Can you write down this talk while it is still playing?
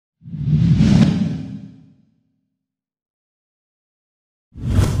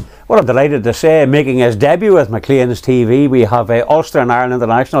Well, I'm delighted to say, making his debut with McLean's TV, we have Ulster and Ireland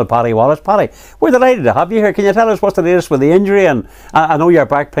international Paddy Wallace. Paddy, we're delighted to have you here. Can you tell us what's the latest with the injury? And I know you're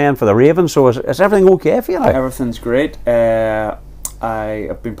back playing for the Ravens, so is everything okay for you now? Everything's great.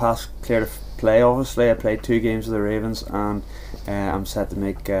 I've been passed clear to play, obviously. I played 2 games with the Ravens, and I'm set to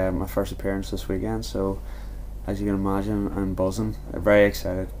make my first appearance this weekend. So, as you can imagine, I'm buzzing. Very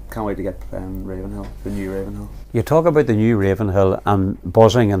excited. Can't wait to get playing Ravenhill, the new Ravenhill. You talk about the new Ravenhill and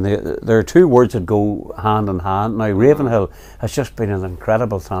buzzing, and there are 2 words that go hand in hand. Now, Ravenhill has just been an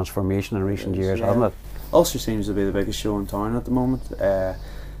incredible transformation in recent years, hasn't it? Ulster seems to be the biggest show in town at the moment.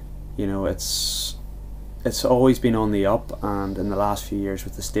 You know, it's always been on the up, and in the last few years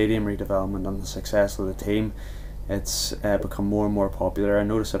with the stadium redevelopment and the success of the team, it's become more and more popular. I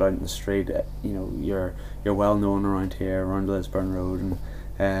notice it out in the street. You know, you're well known around here, around Lisburn Road, and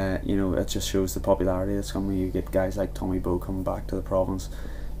you know, it just shows the popularity that's coming. You get guys like Tommy Bowe coming back to the province.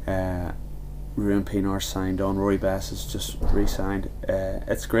 Ruan Pinar signed on. Rory Best has just re-signed.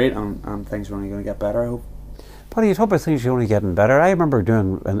 It's great, and things are only going to get better, I hope. Paddy, you talk about things are only getting better. I remember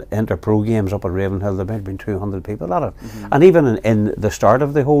doing inter-pro games up at Ravenhill. There might have been 200 people at it. And even in the start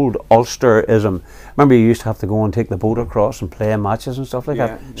of the whole Ulsterism, remember you used to have to go and take the boat across and play matches and stuff like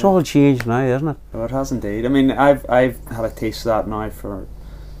that. It's all changed now, isn't it? Well, it has indeed. I mean, I've had a taste of that now for,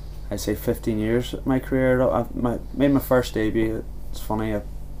 I'd say, 15 years of my career. I've made my first debut. It's funny, I've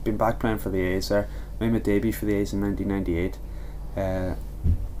been back playing for the A's there. I made my debut for the A's in 1998.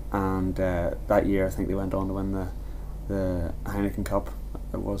 And that year I think they went on to win the Heineken Cup.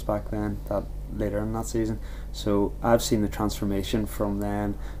 It was back then, that later in that season. So I've seen the transformation from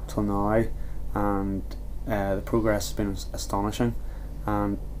then till now, and the progress has been astonishing,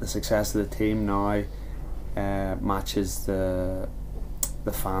 and the success of the team now matches the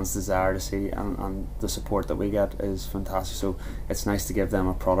fans' desire to see, and the support that we get is fantastic. So it's nice to give them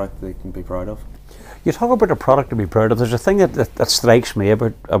a product they can be proud of. You talk about a product to be proud of. There's a thing that strikes me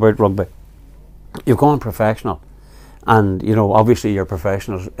about rugby. You've gone professional, and you know, obviously you're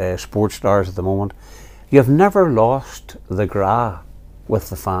professional sports stars at the moment. You've never lost the gra with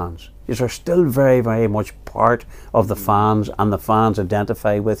the fans. You're still very, very much part of the fans, and the fans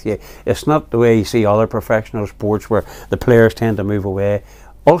identify with you. It's not the way you see other professional sports where the players tend to move away.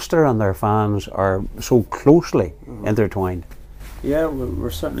 Ulster and their fans are so closely intertwined. Yeah, we're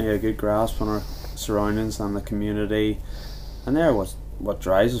certainly a good grasp on our surroundings and the community, and there what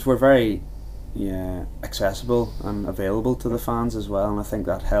drives us. We're very accessible and available to the fans as well, and I think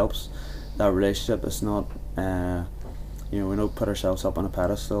that helps that relationship. It's not you know, we don't put ourselves up on a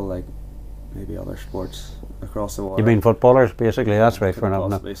pedestal like maybe other sports across the water. You mean footballers, basically? That's right, fair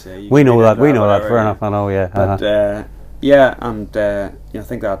enough. We know that, fair enough, I know, yeah. But yeah, and you know, I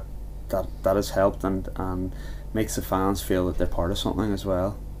think that has helped and makes the fans feel that they're part of something as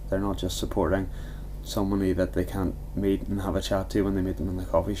well. They're not just supporting somebody that they can't meet and have a chat to when they meet them in the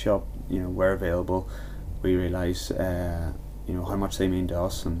coffee shop. You know, we're available. We realise you know, how much they mean to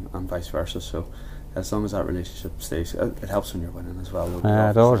us, and vice versa. So as long as that relationship stays, it helps when you're winning as well.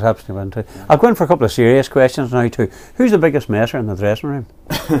 It always helps to win too. Yeah. I'll go in for a couple of serious questions now too. Who's the biggest messer in the dressing room?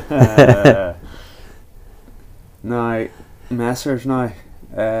 Now, messers now.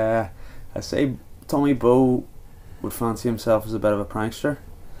 I say Tommy Bowe would fancy himself as a bit of a prankster.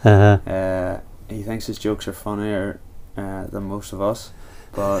 He thinks his jokes are funnier than most of us,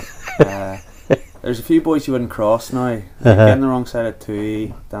 but there's a few boys you wouldn't cross now. Getting the wrong side of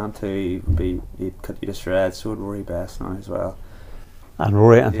Tui, Dan Tui he'd cut you to shreds. So would Rory Best now as well. And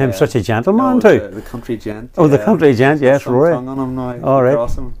Rory, and him such a gentleman too. The country gent. Oh, the country gent, yes, Rory. Tongue on him now. All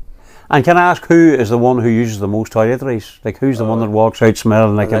right. And can I ask, who is the one who uses the most toiletries? Like, who's the one that walks out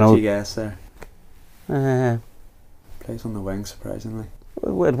smelling like, you know? I'll let you guess there. Plays on the wing, surprisingly. It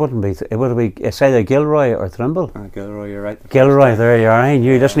wouldn't be. It would be. It's either Gilroy or Trimble. Gilroy, you're right. Gilroy, there you are. I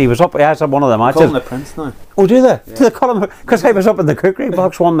knew. Listen, he was up. Yeah, it's up one of the matches. They call him the Prince now. Oh, do they? Yeah. Do they call him? Because I was up in the cookery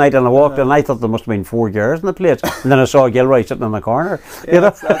box one night and I walked and I thought there must have been 4 girls in the plate, and then I saw Gilroy sitting in the corner. Yeah, you know?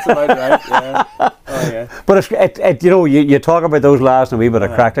 that's about right. Yeah. Oh yeah. But you know, you talk about those lads and a wee bit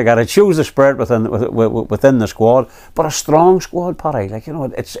of crack they got. It shows the spirit within the squad, but a strong squad, Paddy. Like, you know,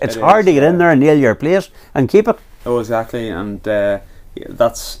 it's hard to get in there and nail your place and keep it. Oh, exactly, and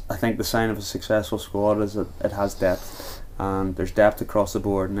that's, I think, the sign of a successful squad is that it has depth, and there's depth across the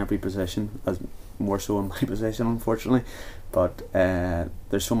board in every position, as more so in my position, unfortunately. But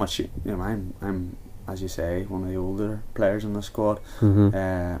there's so much. You know, I'm as you say, one of the older players in the squad.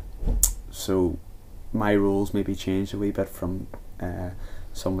 So my roles maybe changed a wee bit from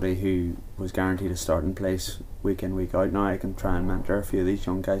somebody who was guaranteed a starting place week in, week out. Now I can try and mentor a few of these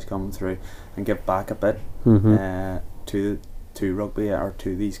young guys coming through and give back a bit to to rugby or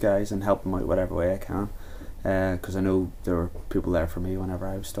to these guys and help them out whatever way I can, because I know there were people there for me whenever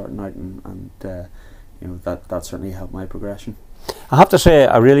I was starting out, and you know, that certainly helped my progression. I have to say,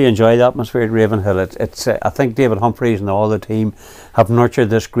 I really enjoy the atmosphere at Ravenhill. It's I think David Humphreys and all the team have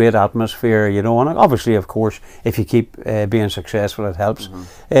nurtured this great atmosphere, you know, and obviously, of course, if you keep being successful, it helps.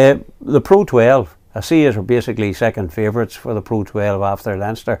 The Pro 12, I see as are basically second favourites for the Pro 12 after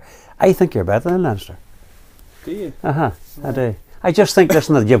Leinster. I think you're better than Leinster. Do you? Yeah. I do. I just think,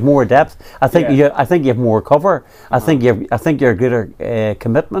 listen, that you have more depth. I think I think you have more cover. I think you're greater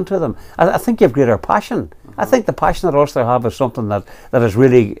commitment to them. I think you have greater passion. I think the passion that Ulster have is something that is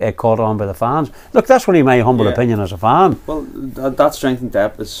really caught on by the fans. Look, that's really my humble opinion as a fan. Well, that strength and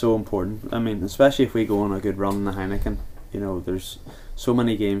depth is so important. I mean, especially if we go on a good run in the Heineken. You know, there's so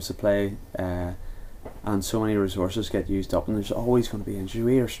many games to play, and so many resources get used up, and there's always going to be injury.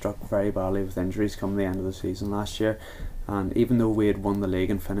 We are struck very badly with injuries come the end of the season last year, and even though we had won the league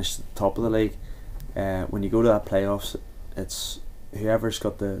and finished at the top of the league, when you go to that playoffs, it's whoever's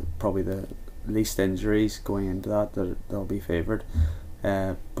got probably the least injuries going into that they'll be favoured,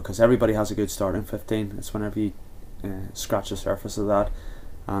 because everybody has a good start in 15. It's whenever you scratch the surface of that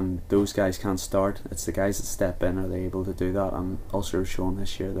and those guys can't start, it's the guys that step in, are they able to do that? And Ulster have shown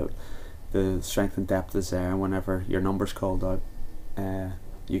this year that the strength and depth is there, and whenever your number's called out,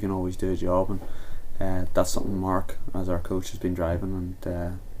 you can always do a job, and that's something Mark, as our coach, has been driving,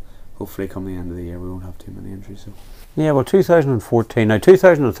 and hopefully come the end of the year we won't have too many injuries. So. Yeah, well, 2014. Now,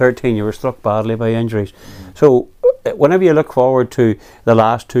 2013, you were struck badly by injuries. So, whenever you look forward to the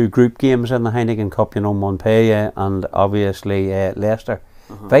last two group games in the Heineken Cup, you know, Montpellier and obviously Leicester,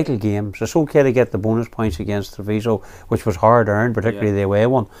 vital games. It's okay to get the bonus points against Treviso, which was hard earned, particularly the away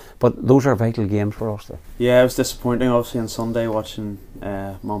one, but those are vital games for us. Yeah, it was disappointing, obviously, on Sunday watching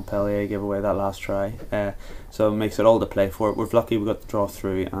Montpellier give away that last try. So it makes it all to play for. We're lucky we got the draw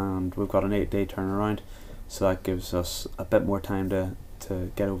through, and we've got an 8-day turnaround. So that gives us a bit more time to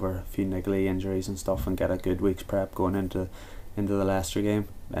get over a few niggly injuries and stuff, and get a good week's prep going into the Leicester game.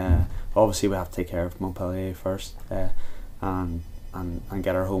 Obviously we have to take care of Montpellier first, and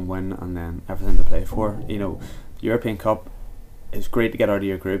get our home win, and then everything to play for. You know, European Cup is great to get out of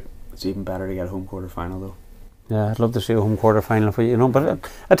your group. It's even better to get a home quarter final though. Yeah, I'd love to see a home quarter final for you, you know. But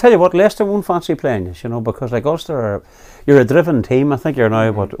I tell you what, Leicester won't fancy playing you, you know, because like Ulster, you're a driven team. I think you're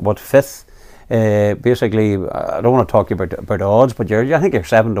now what fifth. Basically, I don't want to talk about odds, but I think you're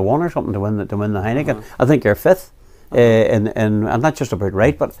 7-1 or something to win the Heineken. I think you're fifth, and I'm not just about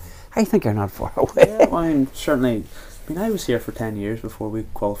right, but I think you're not far away. Yeah, well, I mean, certainly. I mean, I was here for 10 years before we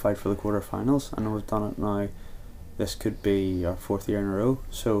qualified for the quarterfinals. I know we've done it now. This could be our 4th year in a row.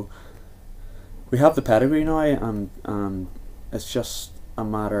 So we have the pedigree now, and it's just a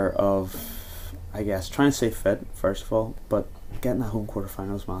matter of, I guess, trying to stay fit first of all, but getting that home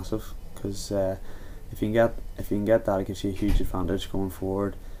quarterfinal is massive. Because if you can get that, it gives you a huge advantage going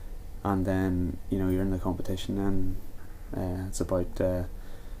forward, and then you know you're in the competition. Then it's about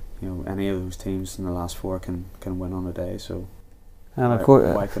you know, any of those teams in the last 4 can win on a day. So and of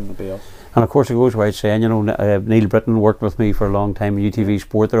course, why couldn't it be us? And of course, it goes without saying, you know, Neil Britton worked with me for a long time at UTV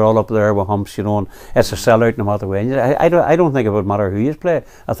Sport. They're all up there with humps, you know, and it's a sellout no matter way. I don't think it would matter who you play.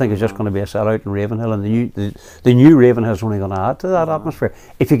 I think it's just going to be a sellout in Ravenhill, and the new Ravenhill is only going to add to that atmosphere.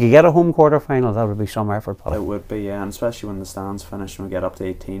 If you could get a home quarter final, that would be some effort. Paddy. It would be, yeah, and especially when the stands finish and we get up to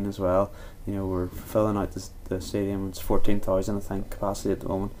 18 as well. You know, we're filling out the stadium. It's 14,000, I think, capacity at the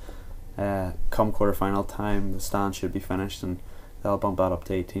moment. Come quarter final time, the stand should be finished, and they'll bump that up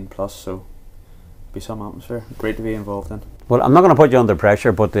to 18 plus, so be some atmosphere. Great to be involved in. Well, I'm not going to put you under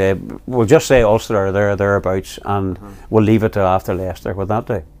pressure, but we'll just say Ulster are thereabouts, and we'll leave it to after Leicester. Would that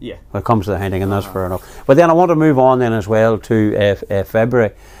do? Yeah. When it comes to the Heineken, that's fair enough. But then I want to move on then as well to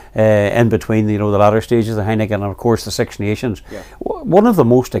February, in between the latter stages of the Heineken and of course the Six Nations. Yeah. One of the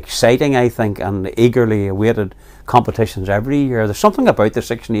most exciting, I think, and eagerly awaited competitions every year. There's something about the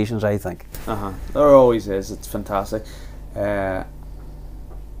Six Nations, I think. There always is. It's fantastic.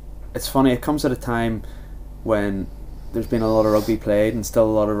 It's funny, it comes at a time when there's been a lot of rugby played and still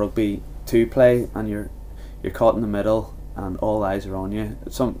a lot of rugby to play, and you're caught in the middle and all eyes are on you.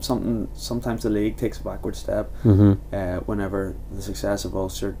 Sometimes the league takes a backward step whenever the success of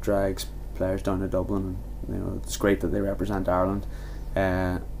Ulster drags players down to Dublin, and it's great that they represent Ireland,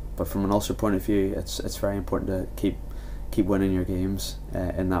 but from an Ulster point of view, it's very important to keep winning your games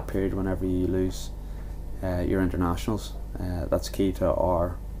in that period whenever you lose your internationals. That's key to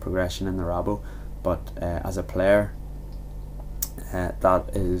our progression in the Rabo, but as a player, that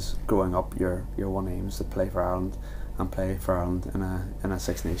is growing up your one aim is to play for Ireland and play for Ireland in a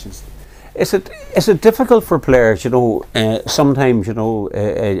Six Nations. Is it difficult for players? Sometimes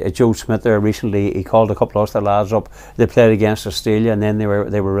Joe Smith there recently, he called a couple of Ulster lads up. They played against Australia, and then they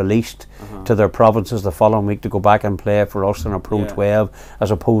were released to their provinces the following week to go back and play for Ulster in a Pro 12,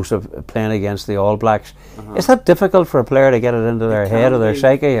 as opposed to playing against the All Blacks. Is that difficult for a player to get it into their head or their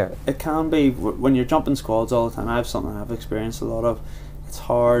psyche? Or? It can be when you're jumping squads all the time. I have something I've experienced a lot of. It's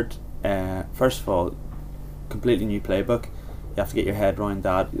hard. First of all, completely new playbook. You have to get your head around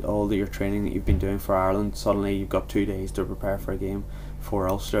that. All your training that you've been doing for Ireland, suddenly you've got 2 days to prepare for a game for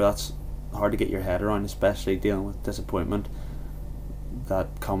Ulster. That's hard to get your head around, especially dealing with disappointment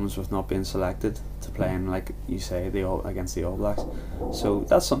that comes with not being selected to play in, like you say, against the All Blacks. So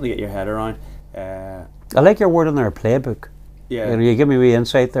that's something to get your head around. I like your word on their playbook. Yeah. You give me a wee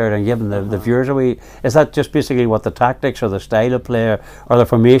insight there and giving the viewers a wee. Is that just basically what the tactics or the style of play or the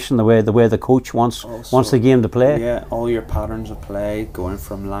formation, the way the coach wants the game to play? Yeah, all your patterns of play, going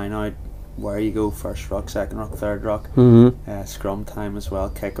from line out, where you go, first ruck, second ruck, third ruck, scrum time as well,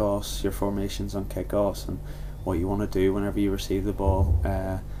 kick-offs, your formations on kick-offs, and what you want to do whenever you receive the ball.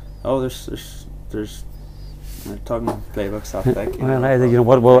 There's talking playbooks that thick.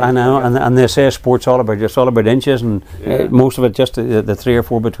 And they say sports all about inches, and most of it just the 3 or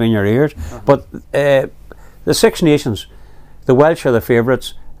 4 between your ears. But the Six Nations, the Welsh are the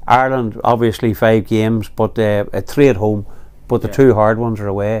favourites. Ireland obviously 5 games, but 3 at home. But the 2 hard ones are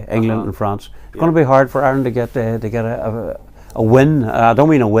away, England and France. It's going to be hard for Ireland to get a win. I don't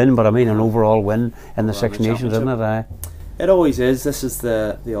mean a win, but I mean an overall win in the Six Nations, isn't it? It always is. This is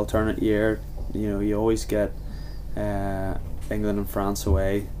the alternate year. You always get England and France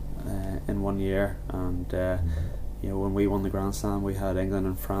away in 1 year, and when we won the Grand Slam, we had England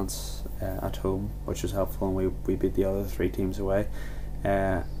and France at home, which was helpful, and we beat the other 3 teams away.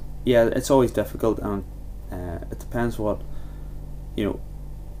 It's always difficult, and it depends what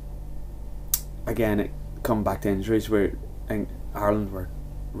again, it come back to injuries. Ireland were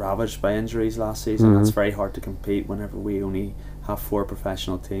ravaged by injuries last season. It's very hard to compete whenever we only have 4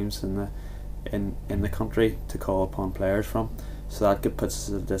 professional teams in the country to call upon players from. So that puts us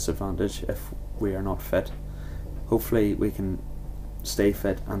at a disadvantage if we are not fit. Hopefully we can stay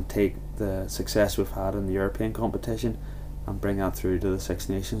fit and take the success we've had in the European competition and bring that through to the Six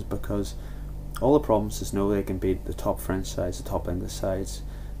Nations, because all the provinces know they can beat the top French sides, the top English sides,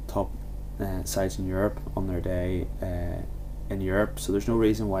 top sides in Europe on their day in Europe. So there's no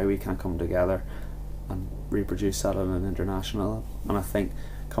reason why we can't come together and reproduce that at an international level. And I think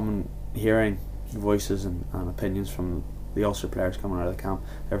hearing voices and opinions from the Ulster players coming out of the camp,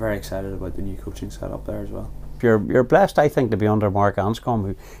 they're very excited about the new coaching setup there as well. You're blessed, I think, to be under Mark Anscombe,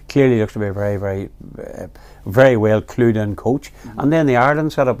 who clearly looks to be a very, very, very well clued in coach. And then the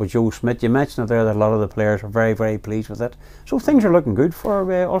Ireland setup with Joe Smith, you mentioned there that a lot of the players are very, very pleased with it. So things are looking good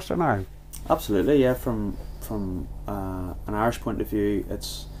for Ulster and Ireland. Absolutely, yeah. From an Irish point of view,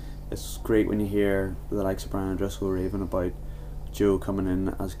 it's great when you hear the likes of Brian O'Driscoll raving about Joe coming in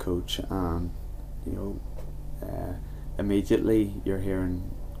as coach, and immediately you're hearing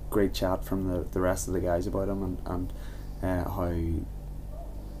great chat from the rest of the guys about him, and how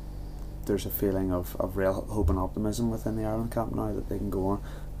there's a feeling of real hope and optimism within the Ireland camp now that they can go on.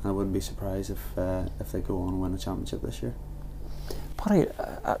 And I wouldn't be surprised if they go on and win a championship this year. Paddy,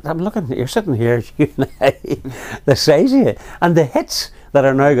 I'm looking. You're sitting here, you and I, the size of you, and the hits that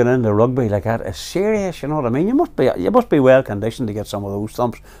are now going into rugby like that is serious. You know what I mean? You must be well conditioned to get some of those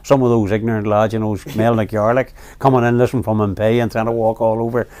thumps. Some of those ignorant lads, smelling like garlic, coming in listening from Impey and trying to walk all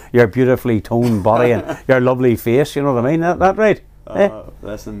over your beautifully toned body and your lovely face. You know what I mean? That right?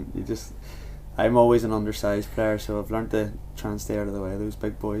 Listen, I'm always an undersized player, so I've learned to try and stay out of the way of those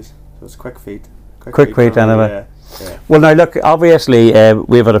big boys. So it's quick feet. Quick feet anyway. Yeah. Well, now look, obviously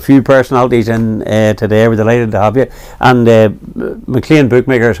we've had a few personalities in today. We're delighted to have you. And McLean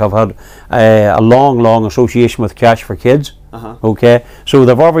Bookmakers have had a long association with Cash for Kids. Okay, so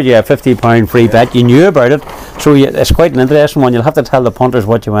they've offered you a £50 free bet. You knew about it, so it's quite an interesting one. You'll have to tell the punters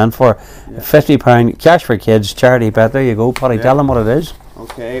what you went for. £50 Cash for Kids charity bet. There you go, Paddy. Tell them what it is.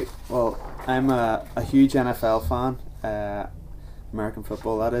 Okay, well, I'm a huge NFL fan, American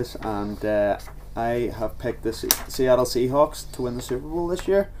football that is, and I have picked the Seattle Seahawks to win the Super Bowl this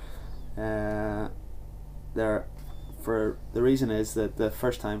year. The reason is that the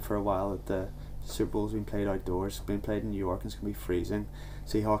first time for a while that the Super Bowl's been played outdoors, it's been played in New York, and it's going to be freezing.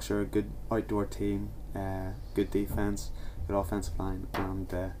 Seahawks are a good outdoor team, good defence, good offensive line,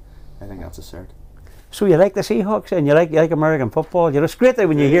 and I think that's a cert. So you like the Seahawks and you like American football. It's great that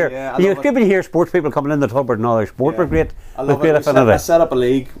when you hear it's great when you hear sports people coming in to talk about another sport. We're great. I love it. I set up a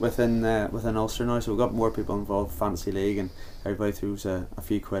league within Ulster now, so we've got more people involved, fantasy league, and everybody throws a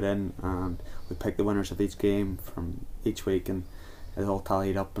few quid in, and we pick the winners of each game from each week, and it's all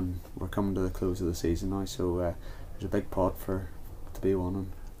tallied up, and we're coming to the close of the season now, so there's a big pot to be won,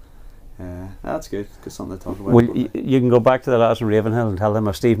 and that's good. Good something to talk about. Well, you can go back to the lads in Ravenhill and tell them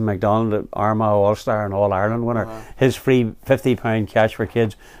of Stephen McDonald, Armagh All-Star and All-Ireland winner. His free £50 cash for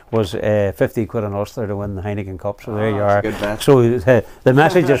kids was 50 quid in Ulster to win the Heineken Cup. So there you are. Good bet. So the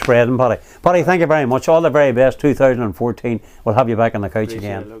message is spreading, Paddy. Paddy, thank you very much. All the very best. 2014. We'll have you back on the couch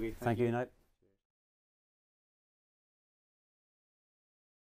again. It, Thank you. Now.